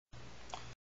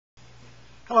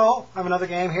Hello, I have another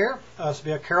game here. This will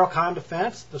be a Caro Kann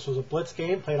defense. This was a Blitz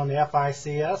game played on the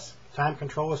FICS. Time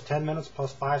control is 10 minutes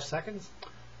plus 5 seconds.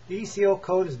 The ECO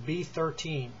code is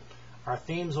B13. Our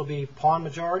themes will be pawn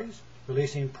majorities,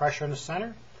 releasing pressure in the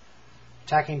center,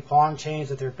 attacking pawn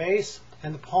chains at their base,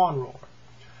 and the pawn roller.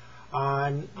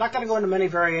 I'm not going to go into many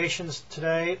variations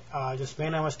today. Just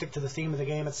mainly I'm going to stick to the theme of the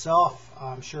game itself.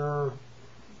 I'm sure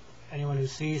anyone who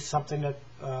sees something that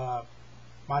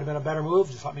might have been a better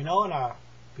move, just let me know and I'll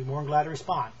be more than glad to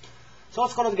respond. So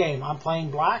let's go to the game. I'm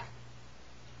playing black,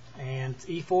 and it's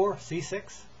E4,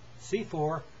 C6,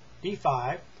 C4,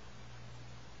 D5,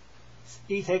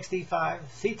 E takes D5,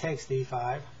 C takes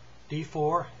D5,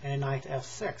 D4, and knight to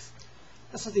F6.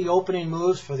 This is the opening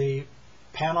moves for the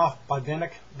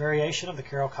Panov-Bogdanic variation of the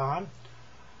Caro Kann.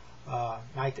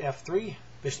 Knight to F3,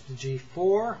 bishop to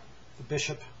G4, the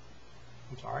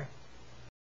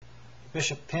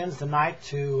bishop pins the knight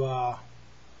to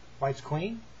White's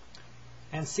queen,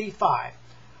 and C5.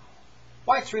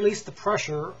 White's released the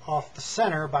pressure off the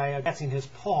center by advancing his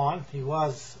pawn. He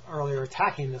was earlier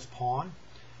attacking this pawn,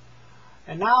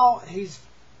 and now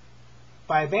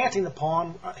by advancing the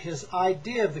pawn, his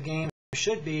idea of the game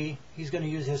should be he's going to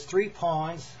use his 3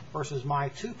 pawns versus my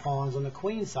 2 pawns on the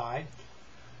queen side.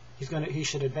 He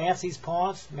should advance these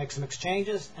pawns, make some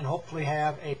exchanges, and hopefully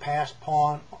have a passed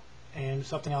pawn and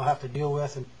something I'll have to deal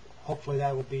with, and hopefully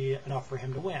that will be enough for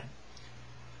him to win.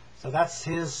 So that's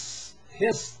his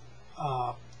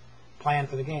plan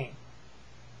for the game.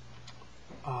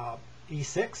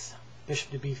 E6,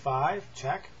 bishop to B5,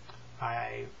 check.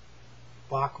 I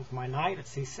block with my knight at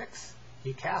C6.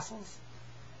 He castles.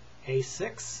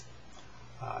 A6,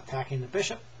 attacking the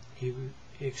bishop. He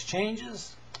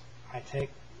exchanges. I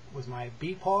take with my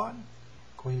B pawn,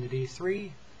 queen to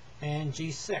D3, and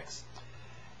G6.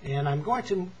 And I'm going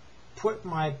to put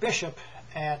my bishop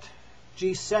at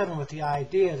G7 with the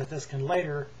idea that this can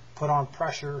later put on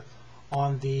pressure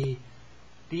on the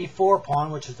D4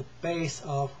 pawn, which is the base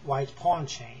of White's pawn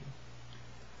chain.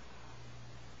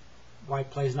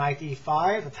 White plays knight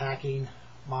E5, attacking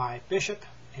my bishop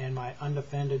and my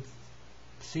undefended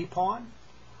C pawn.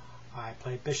 I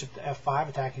play bishop to F5,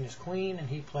 attacking his queen, and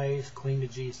he plays queen to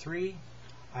G3.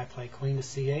 I play queen to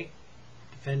C8,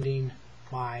 defending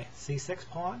my C6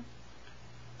 pawn.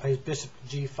 Plays bishop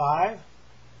to G5,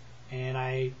 and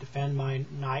I defend my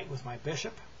knight with my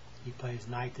bishop. He plays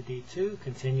knight to D2,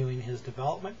 continuing his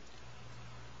development.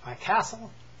 I castle.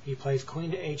 He plays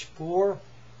queen to H4,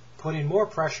 putting more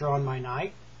pressure on my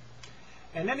knight.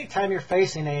 And anytime you're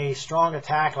facing a strong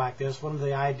attack like this, one of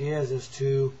the ideas is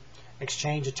to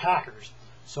exchange attackers.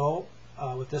 So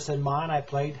with this in mind, I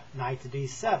played knight to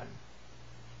D7.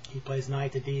 He plays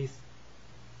knight to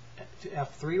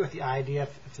F3 with the idea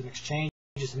if an exchange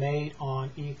is made on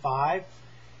E5,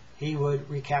 he would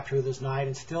recapture with his knight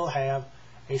and still have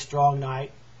a strong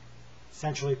knight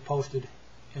centrally posted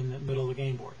in the middle of the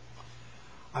game board.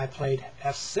 I played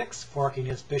F6, forking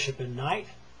his bishop and knight.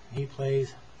 He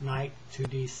plays knight to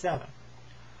D7.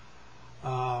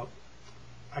 I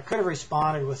could have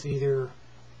responded with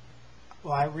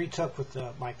I retook with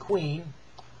my queen,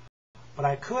 but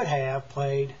I could have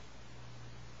played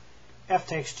F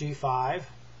takes G5,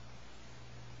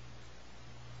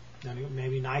 then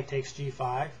maybe knight takes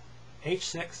G5,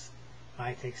 H6,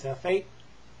 knight takes F8,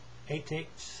 H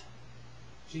takes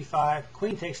G5,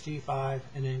 queen takes G5,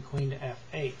 and then queen to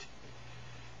F8.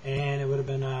 And it would have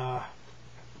been a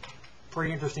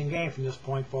pretty interesting game from this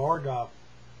point forward.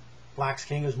 Black's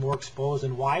king is more exposed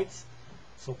than White's,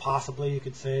 so possibly you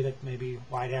could say that maybe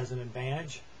White has an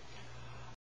advantage.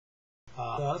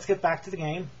 So let's get back to the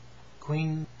game.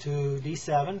 Queen to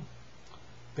D7,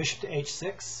 bishop to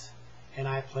H6, and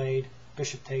I played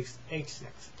bishop takes H6.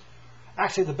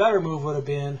 Actually, the better move would have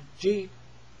been G5,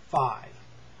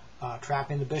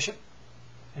 trapping the bishop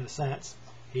in a sense.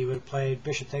 He would have played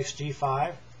bishop takes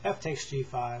G5, F takes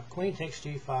G5, queen takes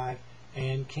G5,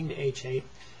 and king to H8.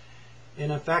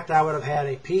 And in fact, I would have had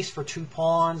a piece for 2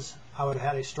 pawns. I would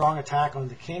have had a strong attack on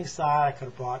the king side. I could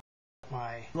have brought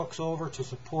my rooks over to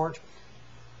support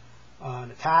an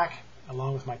attack,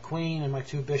 along with my queen and my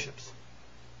 2 bishops.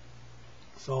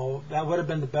 So that would have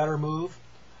been the better move,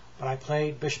 but I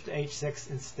played bishop to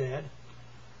H6 instead.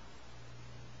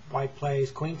 White plays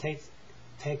queen takes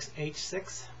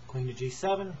H6, queen to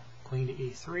G7, queen to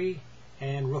E3,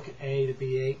 and rook at A to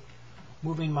B8,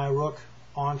 moving my rook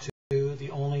onto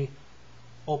the only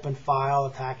open file,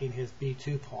 attacking his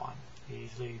B2 pawn. He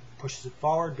easily pushes it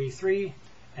forward, B3,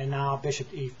 and now bishop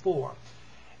to E4.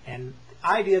 And the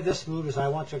idea of this move is I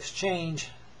want to exchange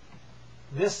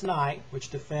this knight, which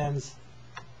defends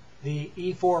the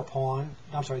D4 pawn,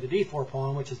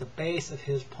 which is the base of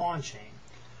his pawn chain.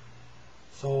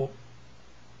 So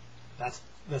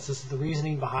this is the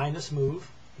reasoning behind this move.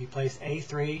 He plays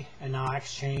a3, and now I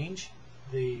exchange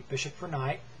the bishop for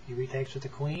knight. He retakes with the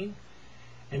queen,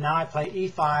 and now I play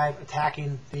e5,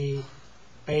 attacking the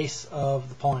base of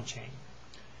the pawn chain.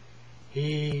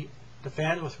 He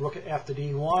defends with rook at f to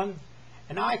d1,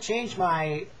 and now I change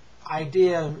my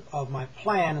idea of my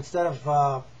plan. Instead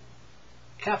of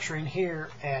capturing here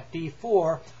at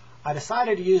d4, I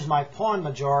decided to use my pawn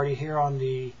majority here on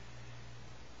the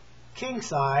king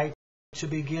side to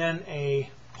begin a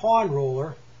pawn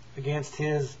roller against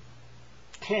his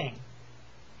king.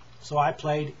 So I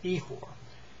played e4.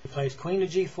 He plays queen to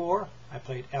g4. I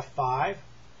played f5,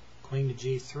 queen to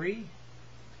g3,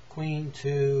 queen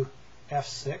to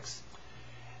f6.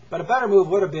 But a better move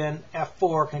would have been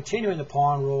f4, continuing the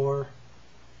pawn roller.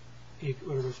 He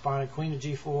would have responded queen to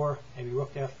g4, maybe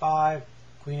rook to f5,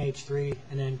 queen h3,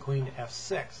 and then queen to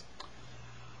f6.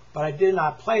 But I did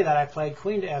not play that. I played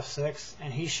queen to f6,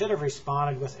 and he should have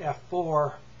responded with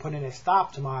f4, putting a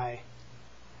stop to my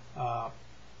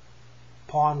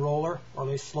pawn roller, or at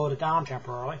least slowed it down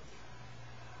temporarily.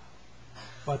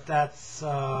 But that's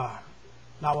not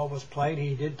what was played.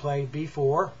 He did play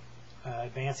b4,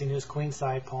 advancing his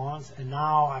queenside pawns, and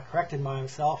now I corrected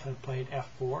myself and played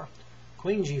f4,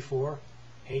 queen g4,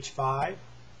 h5,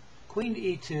 queen to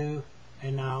e2,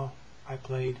 and now I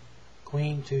played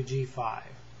queen to g5.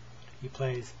 He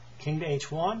plays king to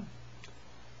h1,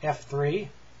 f3,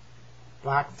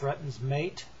 black threatens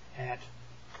mate at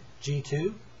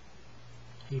g2.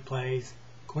 He plays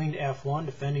queen to f1,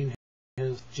 defending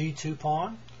his g2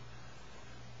 pawn.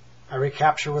 I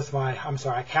capture with my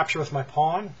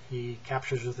pawn. He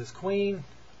captures with his queen.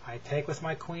 I take with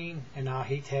my queen, and now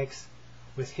he takes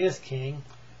with his king,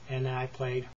 and then I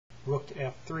played rook to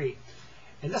f3.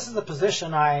 And this is the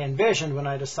position I envisioned when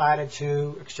I decided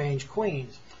to exchange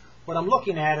queens. What I'm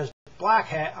looking at is white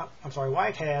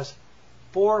has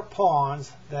 4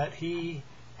 pawns that he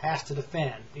has to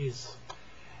defend.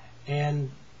 And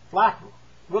black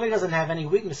really doesn't have any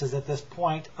weaknesses at this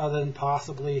point other than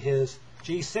possibly his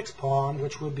g6 pawn,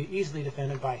 which would be easily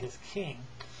defended by his king.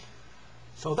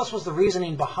 So this was the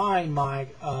reasoning behind my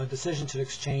decision to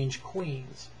exchange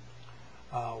queens.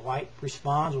 White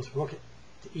responds with rook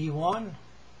to e1,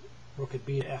 rook at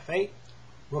b to f8,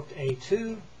 rook to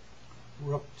a2,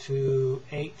 rook to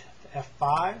 8 to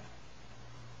f5,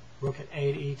 rook at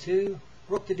a to e2,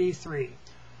 rook to d3.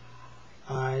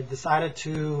 I decided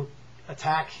to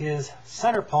attack his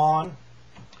center pawn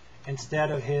instead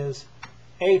of his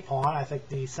a pawn. I think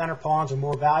the center pawns are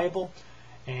more valuable,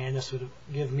 and this would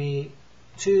give me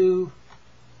 2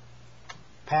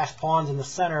 passed pawns in the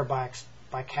center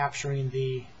by capturing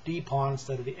the d pawn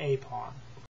instead of the a pawn.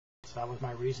 So that was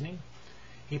my reasoning.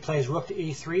 He plays rook to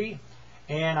e3,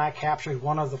 and I captured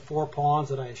one of the 4 pawns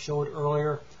that I showed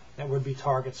earlier that would be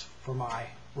targets for my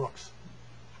rooks.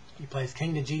 He plays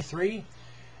king to g3,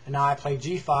 and now I play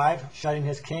g5, shutting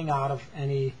his king out of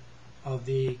any of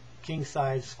the king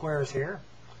side squares here.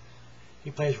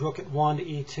 He plays rook at 1 to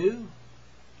e2,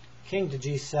 king to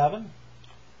g7,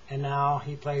 and now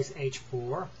he plays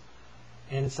h4.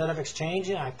 And instead of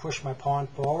exchanging, I push my pawn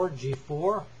forward,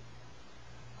 g4,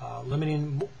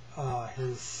 limiting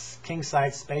his king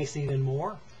side space even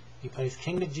more. He plays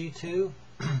king to g2.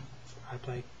 I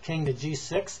play king to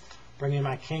g6, bringing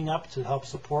my king up to help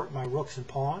support my rooks and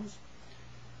pawns.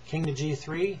 King to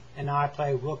g3, and now I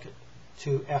play rook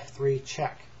to f3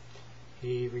 check.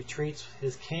 He retreats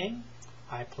his king.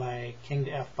 I play king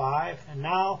to f5, and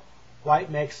now white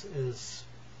makes his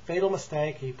fatal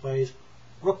mistake. He plays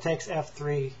rook takes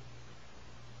f3,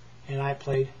 and I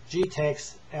played g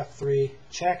takes f3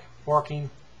 check, forking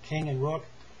king and rook,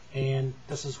 and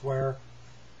this is where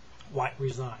white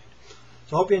resigned.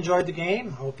 So I hope you enjoyed the game.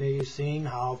 I hope you've seen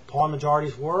how pawn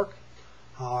majorities work,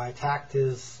 how I attacked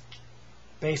his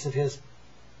base of his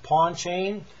pawn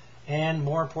chain, and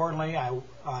more importantly, how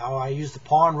I used the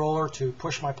pawn roller to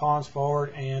push my pawns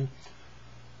forward and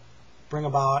bring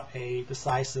about a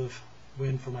decisive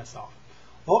win for myself.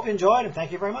 I hope you enjoyed, and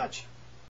thank you very much.